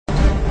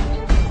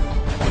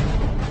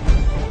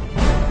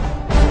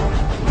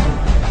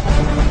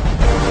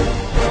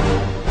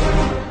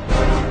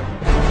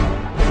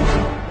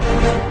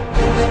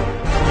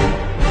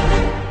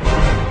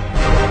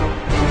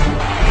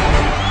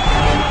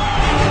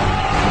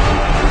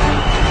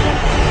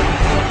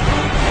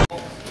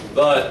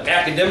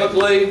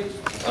academically,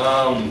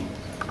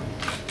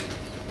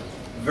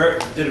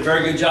 did a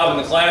very good job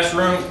in the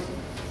classroom,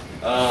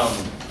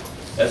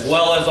 as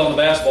well as on the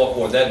basketball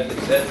court.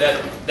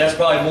 That's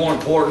probably more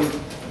important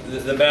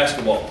than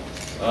basketball.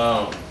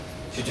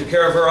 She took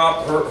care of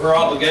her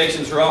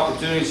obligations, her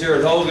opportunities here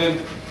at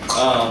Hogan,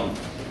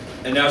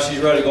 and now she's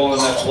ready to go on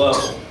the next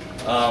level.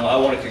 I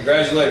want to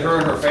congratulate her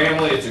and her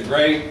family. It's a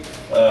great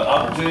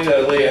opportunity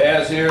that Aleyah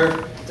has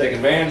here. Take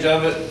advantage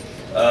of it.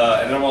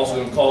 And I'm also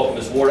going to call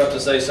Ms. Ward up to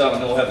say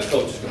something, and then we'll have the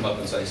coaches come up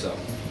and say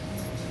something.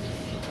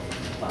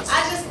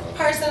 I just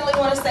personally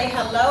want to say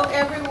hello,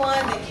 everyone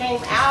that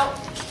came out.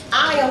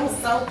 I am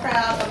so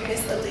proud of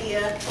Miss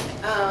Aleyah.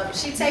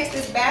 She takes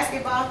this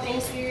basketball thing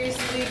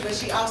seriously, but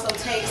she also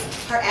takes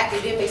her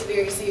academics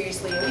very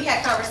seriously. And we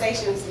had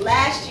conversations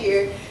last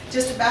year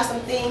just about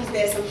some things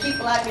that some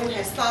people I knew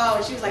had saw,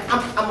 and she was like,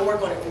 I'm gonna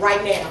work on it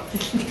right now.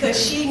 Because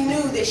she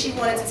knew that she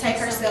wanted to take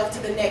herself to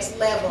the next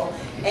level.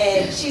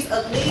 And she's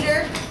a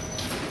leader.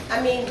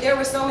 I mean, there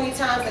were so many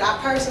times that I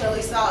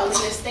personally saw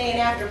Aleyah staying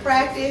after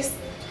practice,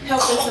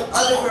 helping some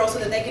other girls so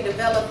that they can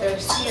develop their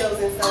skills.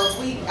 And so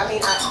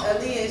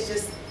Aleyah is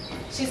just,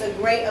 she's a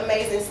great,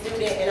 amazing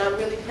student, and I'm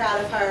really proud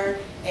of her.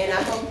 And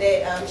I hope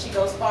that she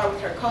goes far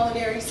with her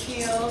culinary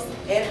skills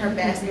and her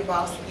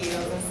basketball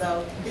skills. And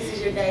so this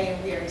is your day,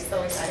 and we are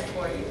so excited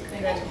for you.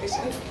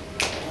 Congratulations.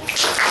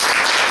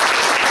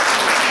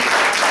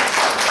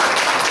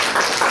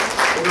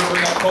 We're going to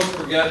bring up Coach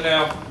Forget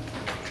now.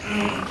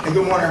 And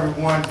good morning,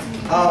 everyone.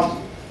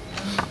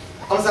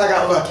 I'm sorry I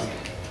got lucky.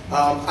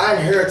 I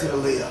inherited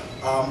Aleyah.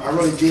 I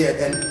really did.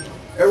 And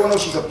everyone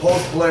knows she's a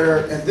post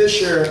player. And this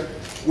year,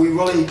 we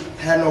really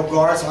had no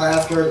guard, so I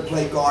asked her to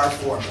play guard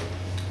for me.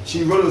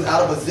 She really was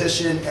out of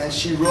position, and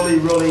she really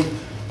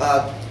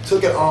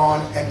took it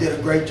on and did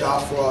a great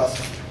job for us.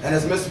 And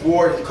as Ms.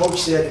 Ward, the coach,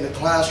 said in the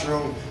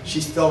classroom,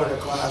 she's still in the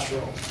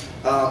classroom.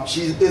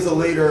 She is a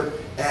leader,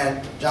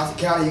 and Johnson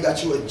County, you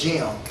got you a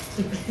gym.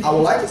 I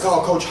would like to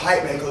call Coach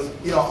Heitman, because,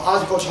 you know,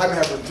 honestly, Coach Heitman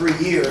had for 3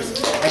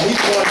 years, and he's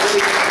going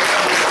really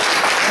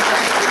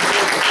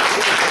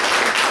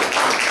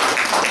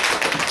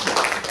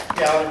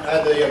Yeah, I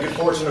had the good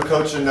fortune of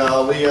coaching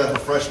Aleyah, the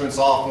freshman,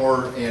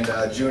 sophomore, and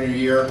junior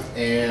year,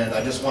 and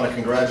I just want to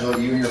congratulate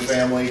you and your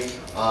family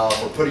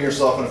for putting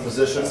yourself in a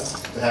position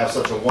to have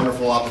such a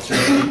wonderful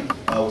opportunity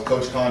with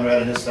Coach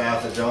Conrad and his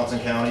staff at Johnson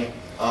County.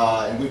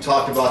 And we've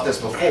talked about this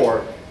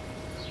before.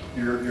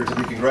 You're to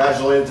be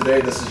congratulated today.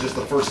 This is just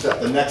the first step,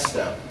 the next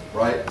step,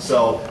 right?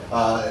 So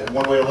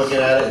one way of looking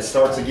at it, it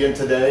starts again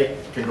today.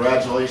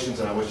 Congratulations,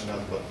 and I wish you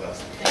nothing but the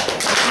best.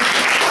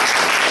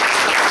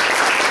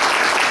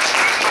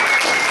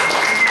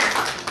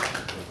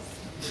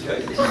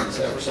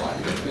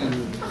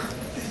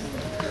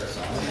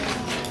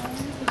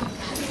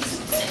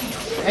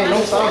 Hey,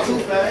 don't sound too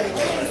fast.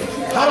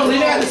 Hold on,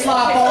 leave that to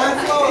slide on.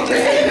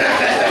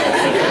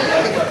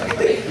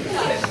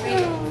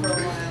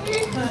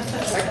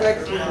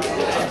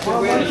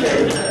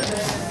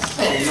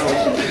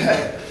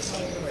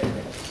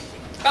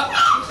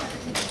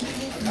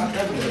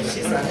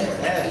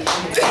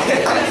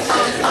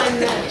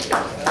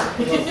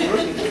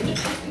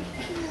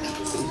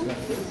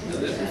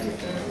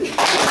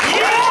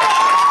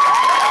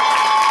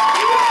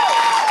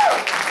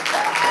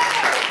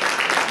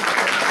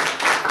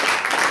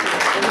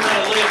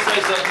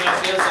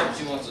 She has something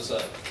she wants to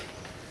say.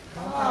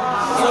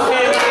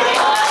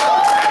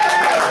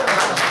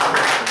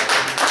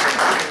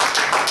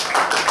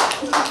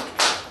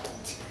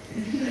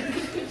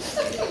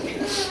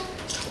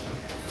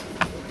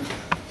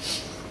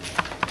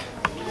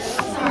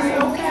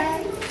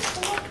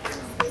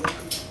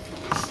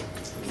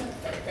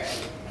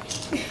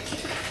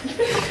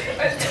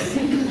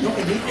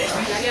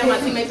 I got my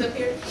teammates up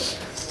here.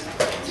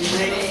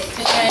 Teammates.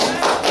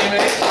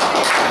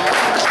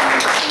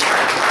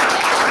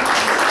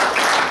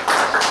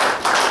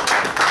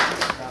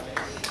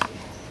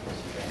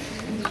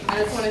 I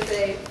just want to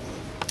say,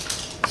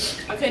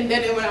 I couldn't do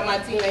it without my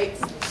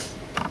teammates.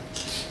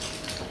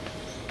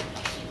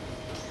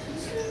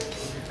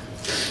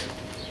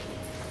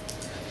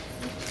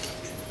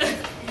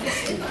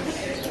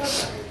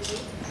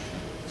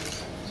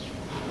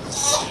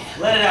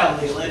 Let it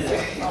out, Lee. Let it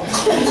out. I'm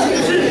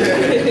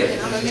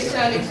going to miss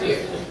y'all next year.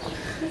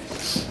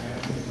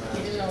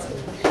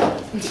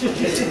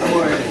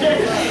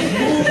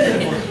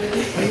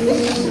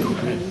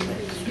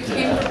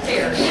 Be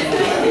prepared.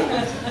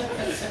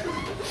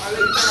 I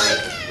really feel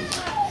like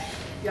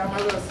y'all my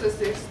little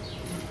sisters.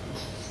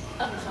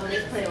 I'm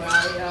just playing with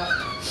all y'all.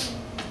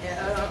 And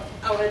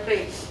I want to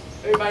thank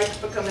everybody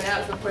for coming out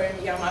and supporting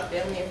me, y'all, my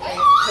family and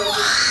friends.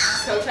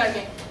 Coach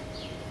Hogan,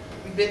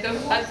 we did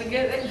those a lot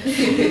together.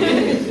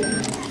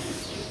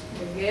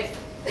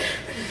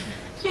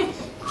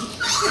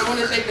 I want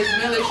to thank Ms.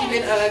 Miller. She's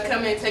been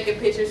coming and taking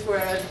pictures for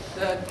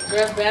the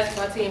girls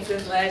basketball team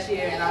since last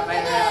year, and I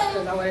invited her out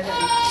because I wanted her to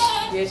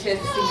get a chance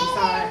to see me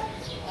sign.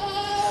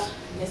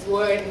 Ms.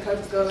 Ward and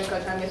Coach Gold and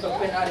Coach Hogan for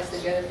putting all this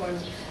together for me,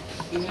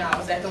 even though I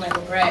was acting like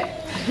a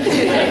brat.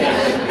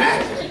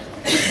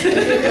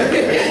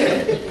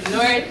 Ms.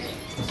 Nord,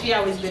 She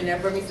always been there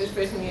for me since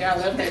freshman year. I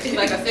love her. She's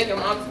like a second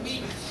mom to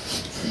me.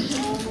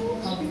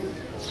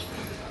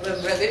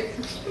 Little brother.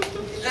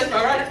 That's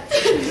my right.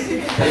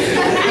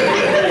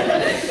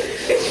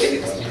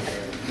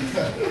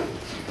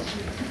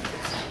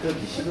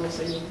 She gonna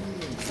say it.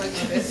 It's like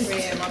my best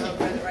friend, my little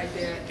brother right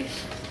there.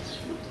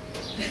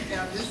 And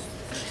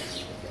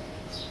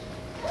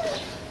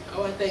I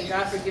want to thank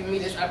God for giving me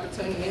this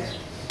opportunity.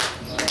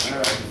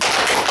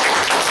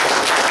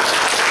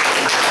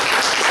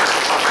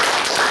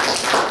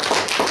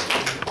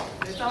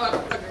 That's all I'm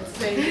fucking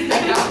saying.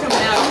 Thank y'all for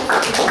coming out.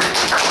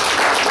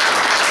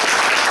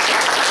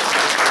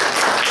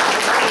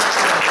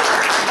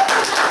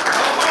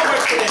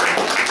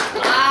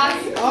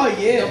 Oh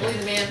yeah. Don't believe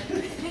the man.